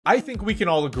I think we can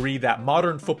all agree that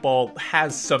modern football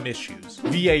has some issues.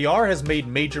 VAR has made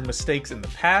major mistakes in the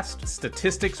past,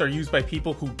 statistics are used by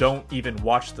people who don't even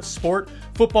watch the sport,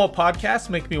 football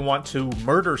podcasts make me want to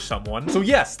murder someone. So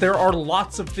yes, there are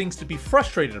lots of things to be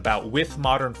frustrated about with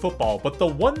modern football, but the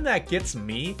one that gets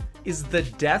me is the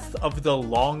death of the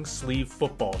long sleeve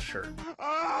football shirt.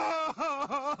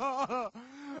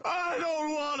 I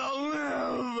don't want to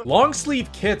live! Long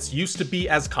sleeve kits used to be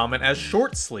as common as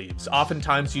short sleeves.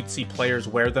 Oftentimes you'd see players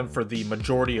wear them for the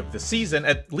majority of the season,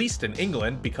 at least in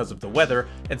England because of the weather,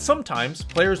 and sometimes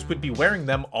players would be wearing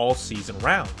them all season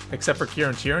round. Except for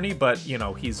Kieran Tierney, but you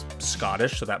know, he's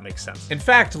Scottish, so that makes sense. In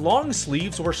fact, long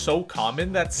sleeves were so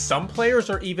common that some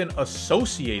players are even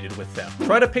associated with them.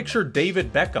 Try to picture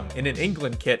David Beckham in an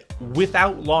England kit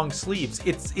without long sleeves.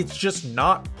 It's just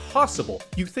not possible.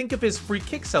 You think of his free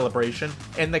kick celebration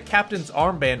and the captain's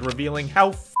armband revealing how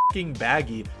f***ing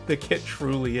baggy the kit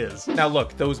truly is. Now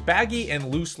look, those baggy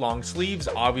and loose long sleeves,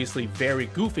 obviously very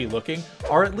goofy looking,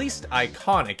 are at least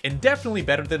iconic and definitely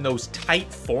better than those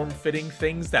tight form-fitting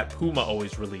things that Puma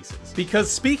always releases. Because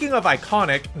speaking of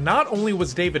iconic, not only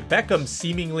was David Beckham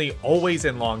seemingly always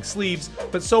in long sleeves,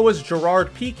 but so was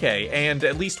Gerard Piqué and,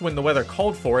 at least when the weather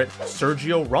called for it,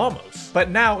 Sergio Ramos. But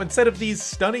now, instead of these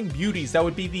stunning beauties that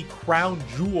would be the crown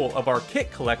jewel of our kit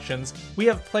collections, we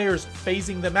have players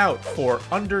phasing them out for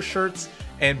undershirts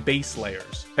and base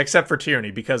layers. Except for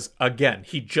Tierney, because again,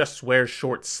 he just wears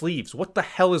short sleeves. What the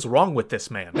hell is wrong with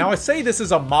this man? Now I say this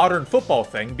is a modern football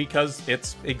thing because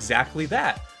it's exactly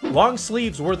that. Long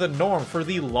sleeves were the norm for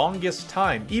the longest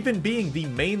time, even being the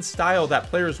main style that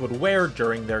players would wear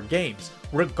during their games,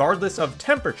 regardless of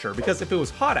temperature, because if it was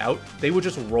hot out, they would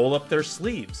just roll up their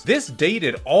sleeves. This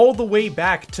dated all the way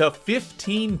back to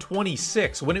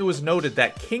 1526, when it was noted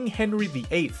that King Henry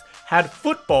VIII had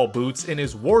football boots in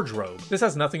his wardrobe. This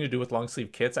has nothing to do with long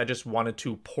sleeve kits, I just wanted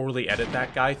to poorly edit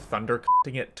that guy,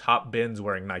 thunder-cutting it top bins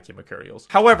wearing Nike Mercurials.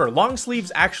 However, long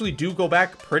sleeves actually do go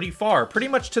back pretty far, pretty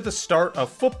much to the start of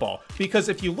football, because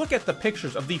if you look at the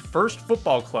pictures of the first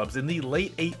football clubs in the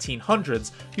late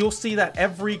 1800s, you'll see that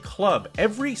every club,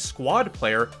 every squad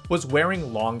player was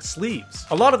wearing long sleeves.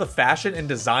 A lot of the fashion and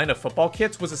design of football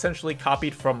kits was essentially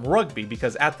copied from rugby,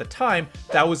 because at the time,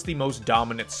 that was the most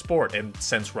dominant sport, and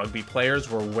since rugby players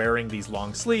were wearing these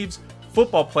long sleeves,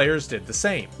 football players did the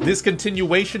same. This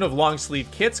continuation of long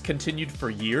sleeve kits continued for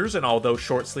years, and although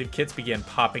short sleeve kits began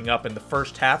popping up in the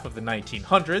first half of the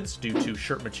 1900s due to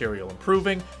shirt material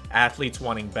improving, athletes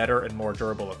wanting better and more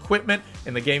durable equipment,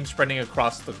 and the game spreading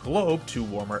across the globe to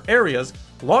warmer areas,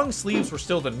 long sleeves were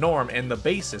still the norm and the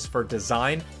basis for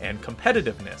design and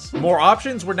competitiveness. More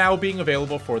options were now being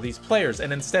available for these players,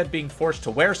 and instead being forced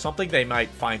to wear something they might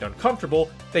find uncomfortable,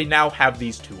 they now have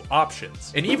these two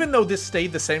options. And even though this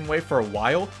stayed the same way for a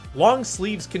while, long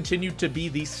sleeves continued to be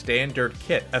the standard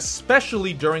kit,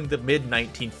 especially during the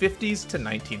mid-1950s to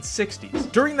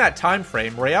 1960s. During that time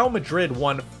frame, Real Madrid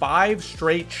won 5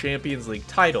 straight Champions League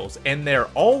titles, and their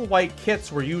all-white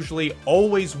kits were usually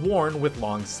always worn with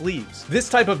long sleeves.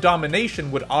 This type of domination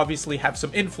would obviously have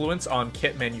some influence on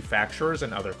kit manufacturers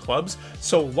and other clubs,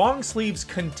 so long sleeves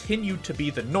continued to be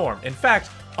the norm. In fact,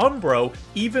 Umbro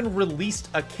even released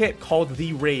a kit called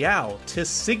the Real to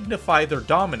signify their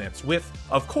dominance with,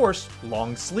 of course,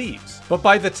 long sleeves. But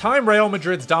by the time Real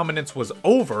Madrid's dominance was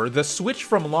over, the switch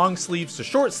from long sleeves to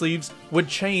short sleeves would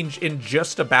change in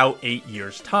just about 8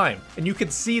 years' time, and you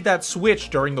could see that switch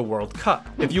during the World Cup.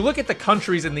 If you look at the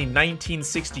countries in the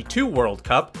 1962 World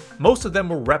Cup, most of them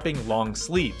were repping long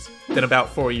sleeves. Then about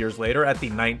 4 years later, at the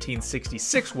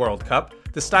 1966 World Cup,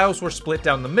 the styles were split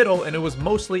down the middle, and it was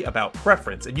mostly about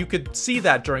preference, and you could see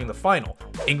that during the final.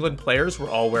 England players were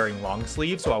all wearing long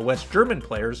sleeves, while West German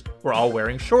players were all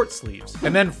wearing short sleeves.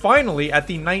 And then finally, at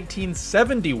the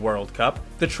 1970 World Cup,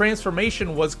 the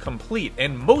transformation was complete,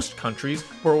 and most countries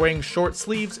were wearing short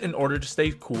sleeves in order to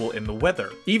stay cool in the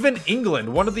weather. Even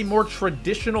England, one of the more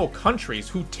traditional countries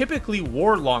who typically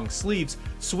wore long sleeves,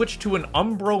 switched to an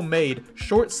Umbro-made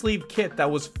short sleeve kit that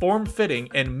was form-fitting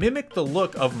and mimicked the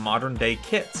look of modern-day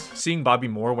kits. Seeing Bobby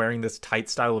Moore wearing this tight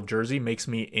style of jersey makes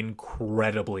me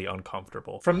incredibly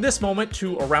uncomfortable. From this moment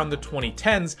to around the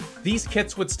 2010s, these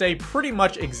kits would stay pretty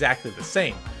much exactly the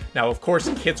same. Now, of course,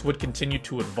 kits would continue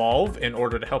to evolve in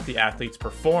order to help the athletes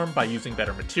perform by using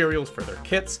better materials for their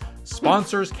kits.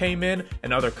 Sponsors came in,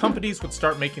 and other companies would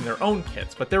start making their own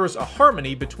kits, but there was a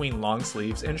harmony between long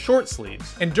sleeves and short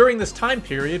sleeves. And during this time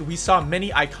period, we saw many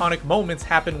iconic moments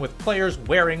happen with players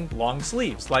wearing long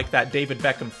sleeves, like that David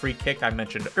Beckham free kick I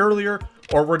mentioned earlier,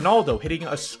 or Ronaldo hitting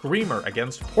a screamer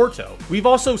against Porto. We've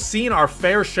also seen our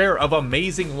fair share of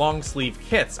amazing long sleeve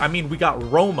kits. I mean, we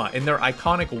got Roma in their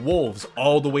iconic wolves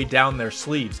all the way down their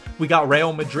sleeves. We got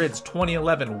Real Madrid's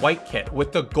 2011 white kit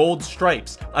with the gold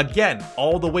stripes, again,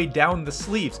 all the way down the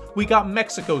sleeves. We got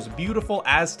Mexico's beautiful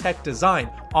Aztec design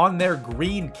on their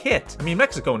green kit. I mean,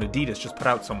 Mexico and Adidas just put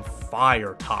out some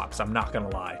fire tops, I'm not gonna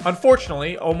lie.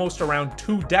 Unfortunately, almost around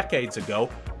 2 decades ago,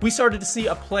 we started to see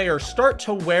a player start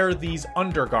to wear these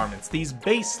undergarments, these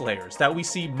base layers that we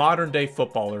see modern day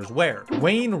footballers wear.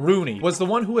 Wayne Rooney was the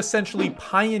one who essentially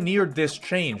pioneered this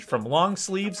change from long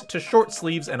sleeves to short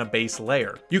sleeves and a base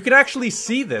layer. You can actually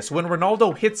see this when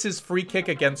Ronaldo hits his free kick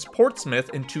against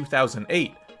Portsmouth in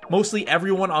 2008. Mostly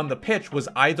everyone on the pitch was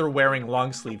either wearing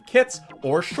long sleeve kits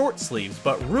or short sleeves,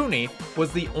 but Rooney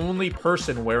was the only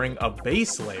person wearing a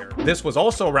base layer. This was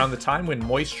also around the time when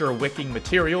moisture wicking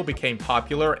material became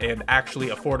popular and actually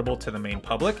affordable to the main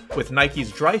public, with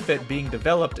Nike's Dry Fit being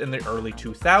developed in the early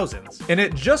 2000s. And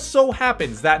it just so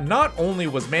happens that not only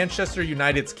was Manchester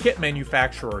United's kit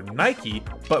manufacturer Nike,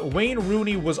 but Wayne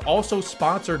Rooney was also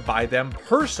sponsored by them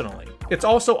personally. It's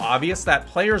also obvious that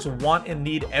players want and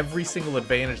need every single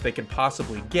advantage they can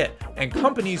possibly get, and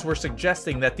companies were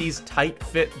suggesting that these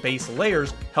tight-fit base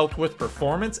layers helped with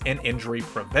performance and injury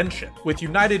prevention. With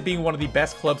United being one of the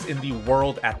best clubs in the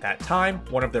world at that time,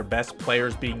 one of their best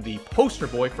players being the poster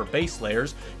boy for base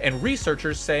layers, and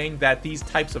researchers saying that these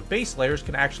types of base layers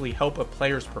can actually help a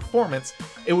player's performance,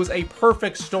 it was a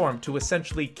perfect storm to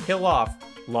essentially kill off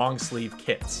long sleeve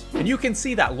kits. And you can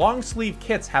see that long sleeve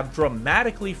kits have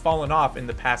dramatically fallen off in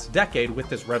the past decade with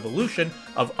this revolution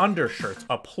of undershirts,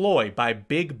 a ploy by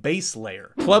big base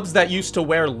layer. Clubs that used to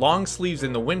wear long sleeves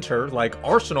in the winter, like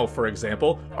Arsenal for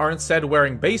example, are instead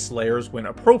wearing base layers when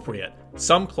appropriate.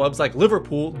 Some clubs like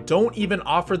Liverpool don't even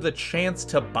offer the chance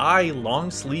to buy long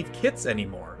sleeve kits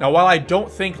anymore. Now, while I don't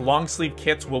think long sleeve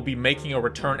kits will be making a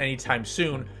return anytime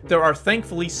soon, there are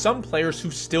thankfully some players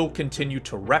who still continue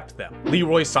to rep them.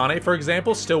 Leroy Sané, for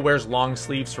example, still wears long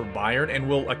sleeves for Bayern and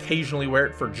will occasionally wear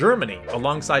it for Germany,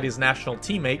 alongside his national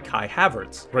teammate Kai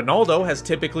Havertz. Ronaldo has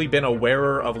typically been a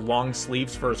wearer of long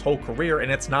sleeves for his whole career,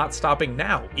 and it's not stopping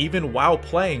now, even while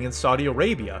playing in Saudi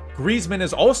Arabia. Griezmann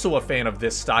is also a fan of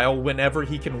this style whenever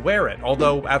he can wear it,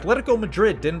 although Atletico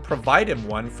Madrid didn't provide him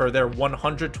one for their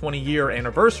 120-year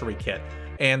anniversary kit.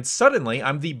 And suddenly,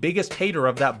 I'm the biggest hater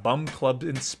of that bum club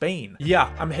in Spain.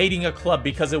 Yeah, I'm hating a club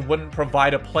because it wouldn't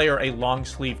provide a player a long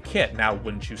sleeve kit. Now,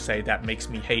 wouldn't you say that makes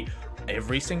me hate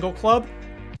every single club?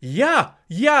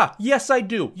 Yes I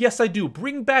do.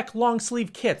 Bring back long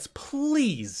sleeve kits,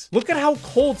 please. Look at how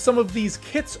cold some of these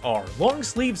kits are. Long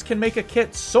sleeves can make a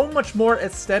kit so much more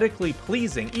aesthetically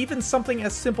pleasing. Even something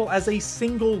as simple as a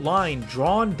single line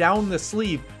drawn down the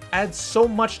sleeve adds so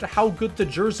much to how good the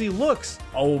jersey looks.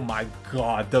 Oh my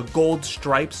god, the gold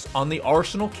stripes on the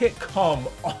Arsenal kit? Come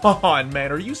on,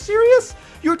 man, are you serious?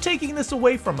 You're taking this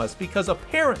away from us because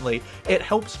apparently it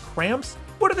helps cramps.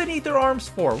 What do they need their arms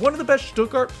for? One of the best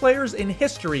Stuttgart players in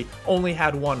history only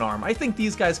had one arm. I think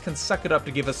these guys can suck it up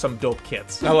to give us some dope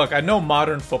kits. Now look, I know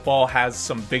modern football has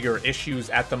some bigger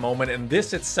issues at the moment, and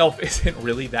this itself isn't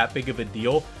really that big of a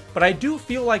deal, but I do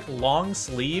feel like long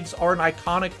sleeves are an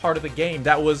iconic part of the game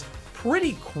that was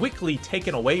pretty quickly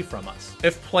taken away from us.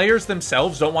 If players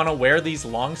themselves don't want to wear these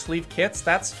long sleeve kits,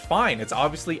 that's fine. It's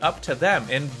obviously up to them,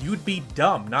 and you'd be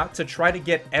dumb not to try to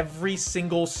get every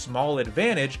single small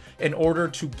advantage in order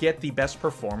to get the best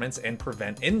performance and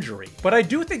prevent injury. But I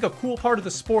do think a cool part of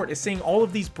the sport is seeing all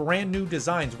of these brand new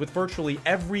designs with virtually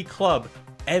every club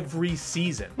every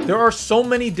season. There are so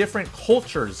many different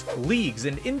cultures, leagues,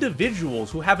 and individuals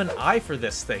who have an eye for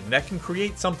this thing that can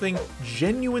create something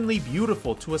genuinely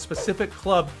beautiful to a specific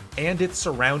club and its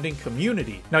surrounding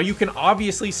community. Now, you can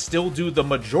obviously still do the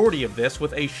majority of this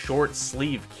with a short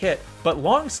sleeve kit, but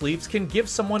long sleeves can give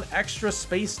someone extra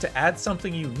space to add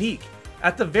something unique.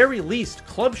 At the very least,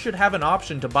 clubs should have an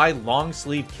option to buy long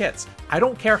sleeve kits. I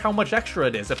don't care how much extra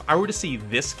it is. If I were to see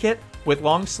this kit with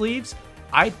long sleeves,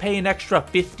 I'd pay an extra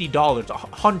 $50,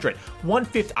 $100,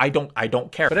 $150, I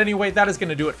don't care. But anyway, that is going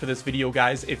to do it for this video,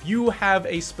 guys. If you have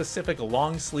a specific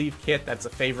long sleeve kit that's a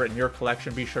favorite in your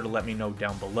collection, be sure to let me know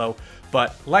down below.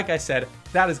 But like I said,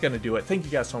 that is going to do it. Thank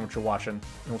you guys so much for watching,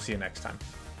 and we'll see you next time.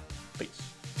 Peace.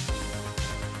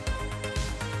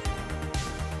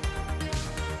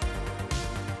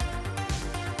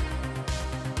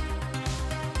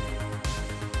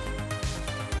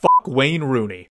 Fuck Wayne Rooney.